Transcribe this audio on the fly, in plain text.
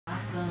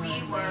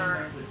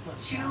were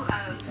two of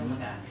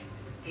a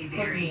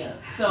very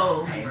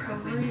so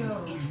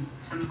in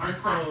some of our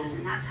classes,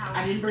 and that's how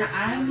I didn't bring.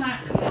 I'm not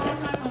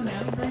gonna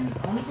never bring.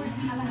 Only bring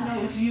people I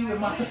know is you and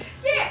my.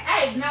 Yeah,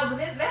 hey, no,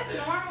 but that's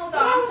normal though.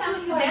 I'm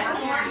telling you, that's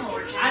normal.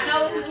 I know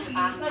it's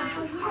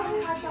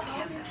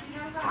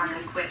so I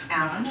could quit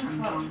bouncing from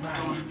dorm to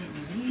dorm.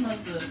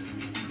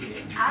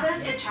 I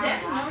done it.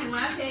 That's normal. When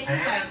I tell you, like,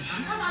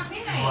 I'm not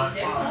teenage.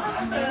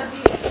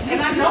 And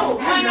I know,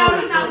 you know,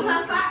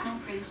 tough socks.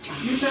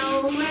 You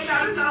know,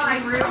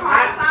 like real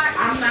hard socks.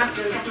 I'm not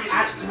the.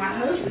 My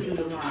husband do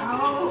the lawn.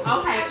 Oh,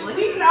 okay. Well,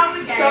 he's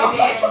obligated. So,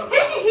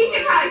 he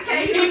can probably tell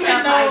you. He can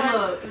know.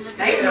 Look,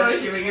 they know this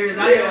shit for years. I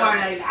didn't want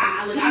to.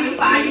 I knew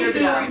 5 years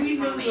ago. He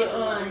knew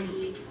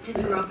the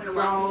grew up in a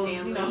wealthy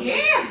family.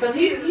 Yeah, because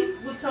he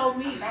would told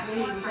me when he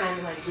was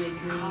having like big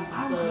dreams and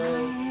stuff.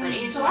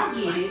 But so I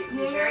get it. He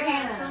was very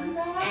handsome,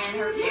 and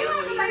her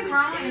family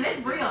and it's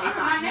real.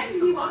 I never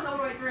he won't know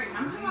what dream.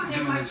 I'm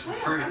doing this for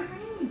free.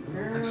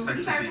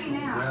 Expect to be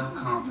well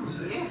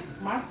compensated. Yeah.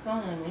 My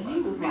son, when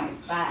he was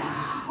like 5,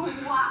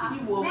 wow. he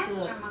woke up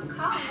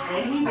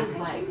and he was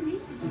like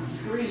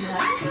screaming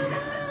like,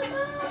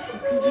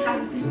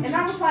 and I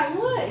was like,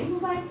 what? He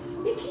was like,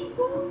 it keep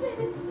moving,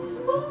 it's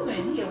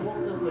moving. He had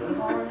woke up with a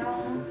heart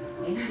on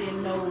and he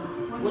didn't know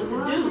what to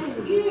do.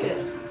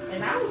 Yeah.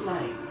 And I was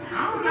like, I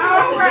don't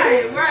know.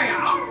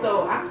 Right.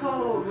 So I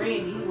called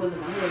Randy, he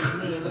wasn't my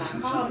husband then, but I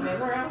called him at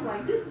work. I was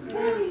like, this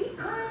boy, he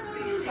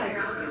crying. He's like,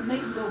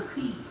 make him go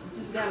pee.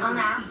 On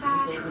the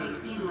outside, it may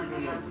seem like a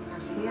healthy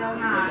person. Yeah,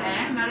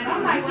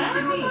 I'm like, what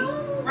you mean?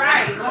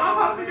 Right, what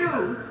I'm supposed to do?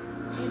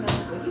 You know,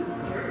 but he was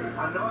scared. I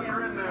know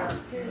you're in there.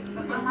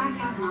 But my life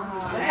hasn't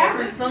always been.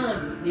 Every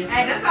son. Hey,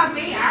 that's what I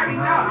mean. I already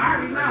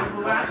know.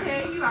 But what I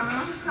tell you, I mean,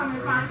 I'm just coming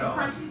to find some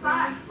crunchy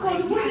side. So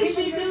what did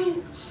she do?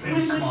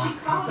 When she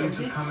called him,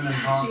 she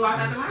walked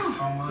out the room.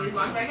 She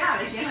walked back out.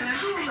 She had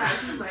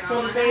her like, so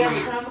the day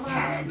every time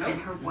had been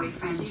her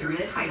boyfriend during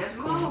high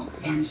school,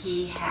 and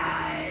he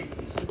had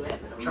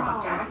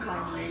dropped out of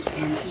college,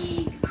 and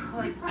he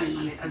could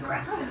be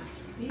aggressive.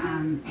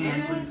 And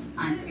was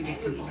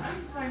unpredictable.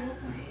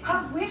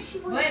 I wish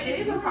you would. But it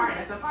is a part.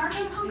 It's a part.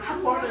 It's a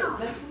part of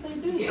that's what they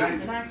do. Yeah.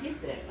 And I get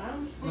that. I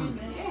understand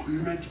that. Yeah. We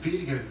were meant to be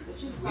together.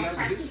 We have a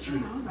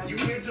history. You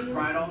can't just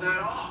write all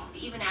that off.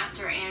 Even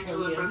after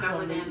Angela broke up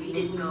with him, he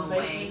didn't go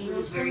away. He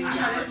was very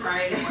jealous.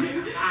 Right.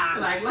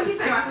 Like what he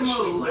say about the move?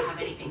 She didn't want to have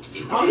anything to do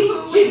with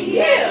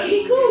it.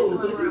 He cool.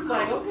 He's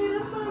like, okay,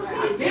 that's fine.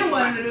 I didn't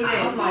want to do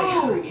that. I'm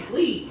like,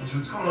 please.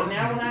 So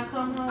now when I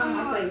come home,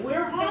 I say,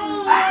 we're home.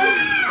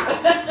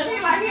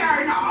 He's like, he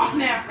already know.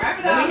 Now, wrap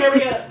it up. Let me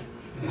hurry up.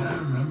 Yeah, I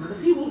remember.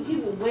 Because he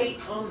would wait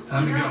on.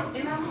 Time to go.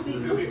 And I would be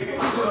good.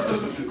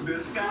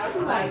 This guy.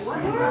 Like,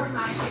 whatever. I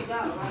should go.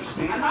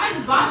 I know I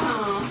just bought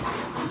some.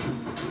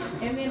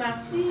 And then I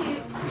see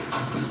it.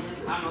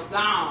 I'm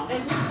gone.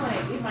 And it's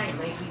like, it might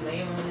make me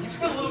lay on this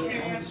bed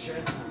on the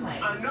stress. I'm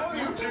like, I know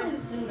you do.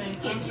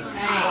 And she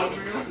decided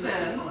to cut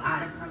people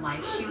out of her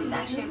life. She was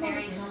actually a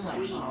very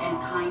sweet and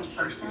kind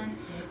person.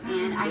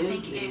 And I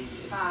think if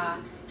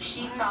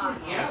she thought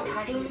that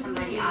cutting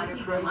somebody out of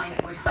her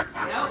life would hurt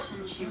that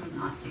person, she would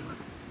not do it.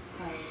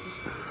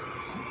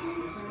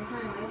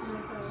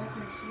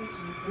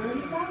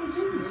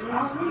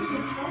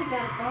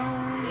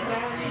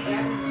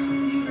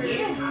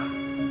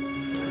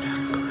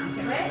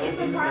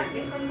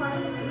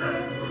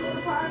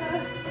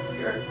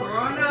 You're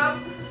growing up.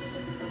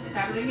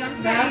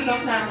 Now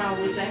sometimes I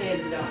wish I had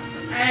it done.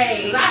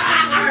 Hey, I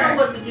know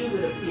what to do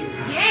with a period.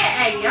 Yeah,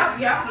 hey, yep.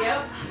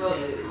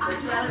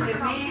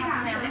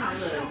 I'm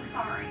so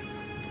sorry.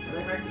 I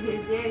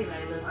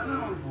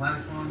know it was the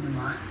last one on your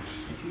mind.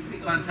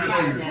 Contact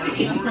your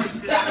sorority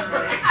sister. They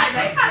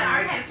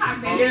already had talked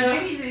about it.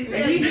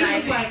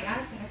 He's like, I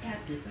got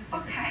this.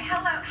 Okay,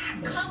 hello,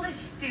 college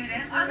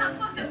student. I'm not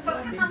supposed to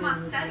focus on my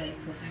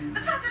studies.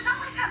 Besides, it's not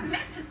like I'm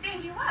meant to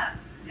stand you up.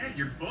 Yeah,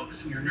 your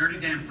books and your nerdy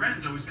damn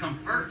friends always come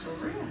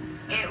first.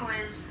 It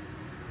was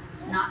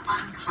not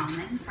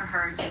uncommon for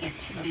her to get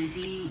too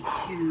busy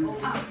to.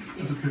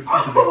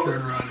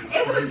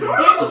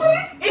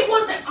 It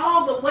wasn't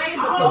all the way,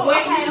 but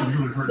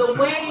the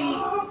way,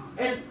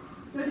 and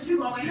since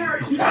you only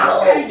heard,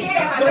 no,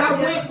 yeah, but I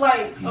went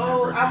like,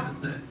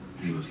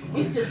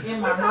 it's just in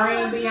my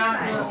brain beyond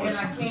and I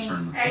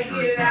can't get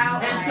it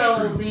out. And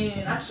so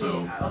then I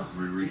said,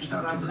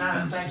 I'm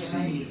not back in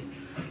my head.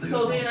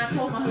 So then I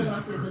told my husband,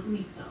 I said, look, we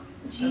need something.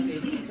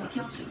 Gene pleads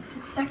guilty to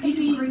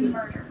second-degree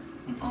murder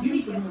and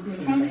only gets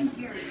 10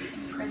 years in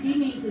prison. He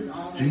needs his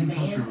own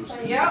man.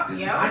 Yep.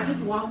 I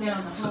just walked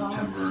down the hall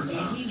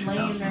and he's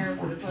laying there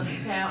with a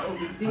fucking towel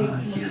over his dick.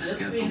 He just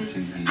finished.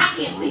 I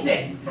can't see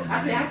that. I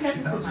said, I got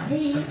this in my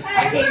head. I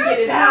can't get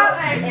it out.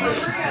 And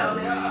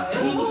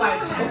he was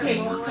like, okay,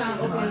 what's time?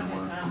 Okay.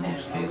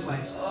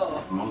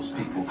 Most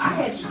people I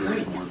had to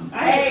drink.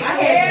 I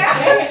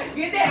had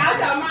get that out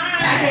your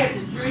mind. I had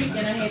to drink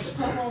and I had to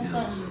come on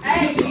something.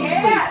 Like,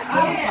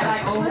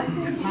 oh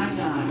my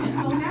God. And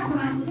so now when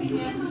I look at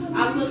him, I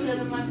look at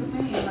him like a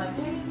man, like,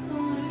 hey,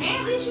 son. And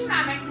at least you're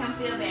not making him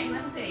feel bad.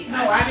 Let me tell you.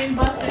 No, I didn't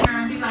bust in her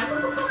and be like,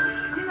 what the fuck?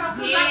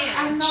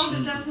 I know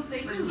that that's what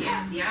they do.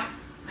 Yeah, yep.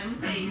 Let me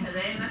tell you, because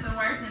there's nothing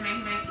worse than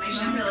making them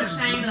feel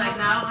ashamed. Like,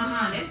 no,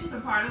 that's just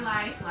a part of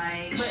life.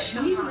 Like, but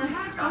when he was in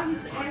high school, I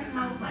used to ask him,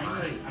 I was like,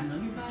 hey, I know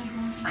your body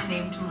wants to. I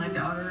named my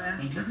daughter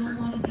after and you're going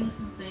to want to do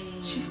some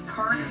things. She's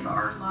part of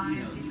our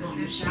lives. You know,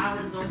 the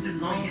shower's going to be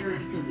longer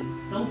because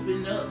it's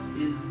soaping up.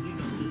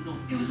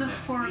 It was a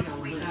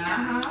horrible week.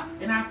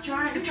 And I've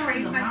tried to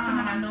betrayed by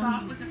someone I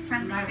thought was a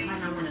friendly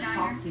face in the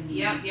diner.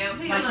 Yep.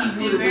 Like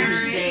he would with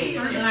his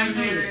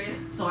dad.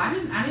 So I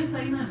didn't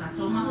say nothing. I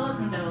told my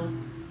husband though,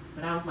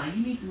 but I was like,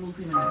 you need to move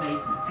him in the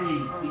basement,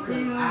 please,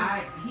 because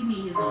he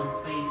needs his own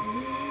space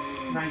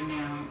right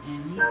now,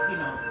 and he,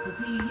 because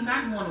he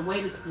not going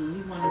away to school.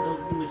 He want to go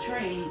do a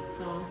trade.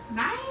 So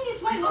nice.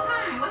 Wait, what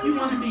kind? What you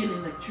want to be an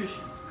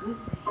electrician? Good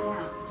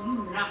hell. You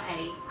know,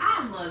 hey,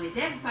 I love it.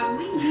 That's how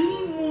we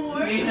need more.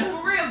 Yeah.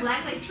 For real,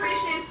 black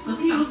electricians. So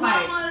he was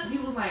like,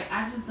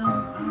 I just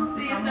don't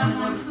think I'm gonna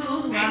go to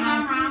school. Ain't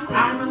nothing wrong with it. I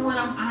don't know what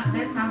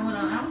that's not what I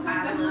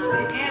love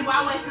it. And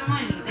why waste your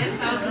money? That's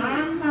so good.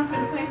 I'm not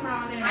gonna pay for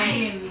all that.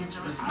 Right.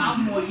 The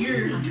sophomore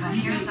year. I'm 20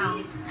 years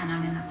old and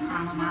I'm in the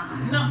prime of my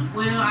life. No,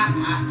 well,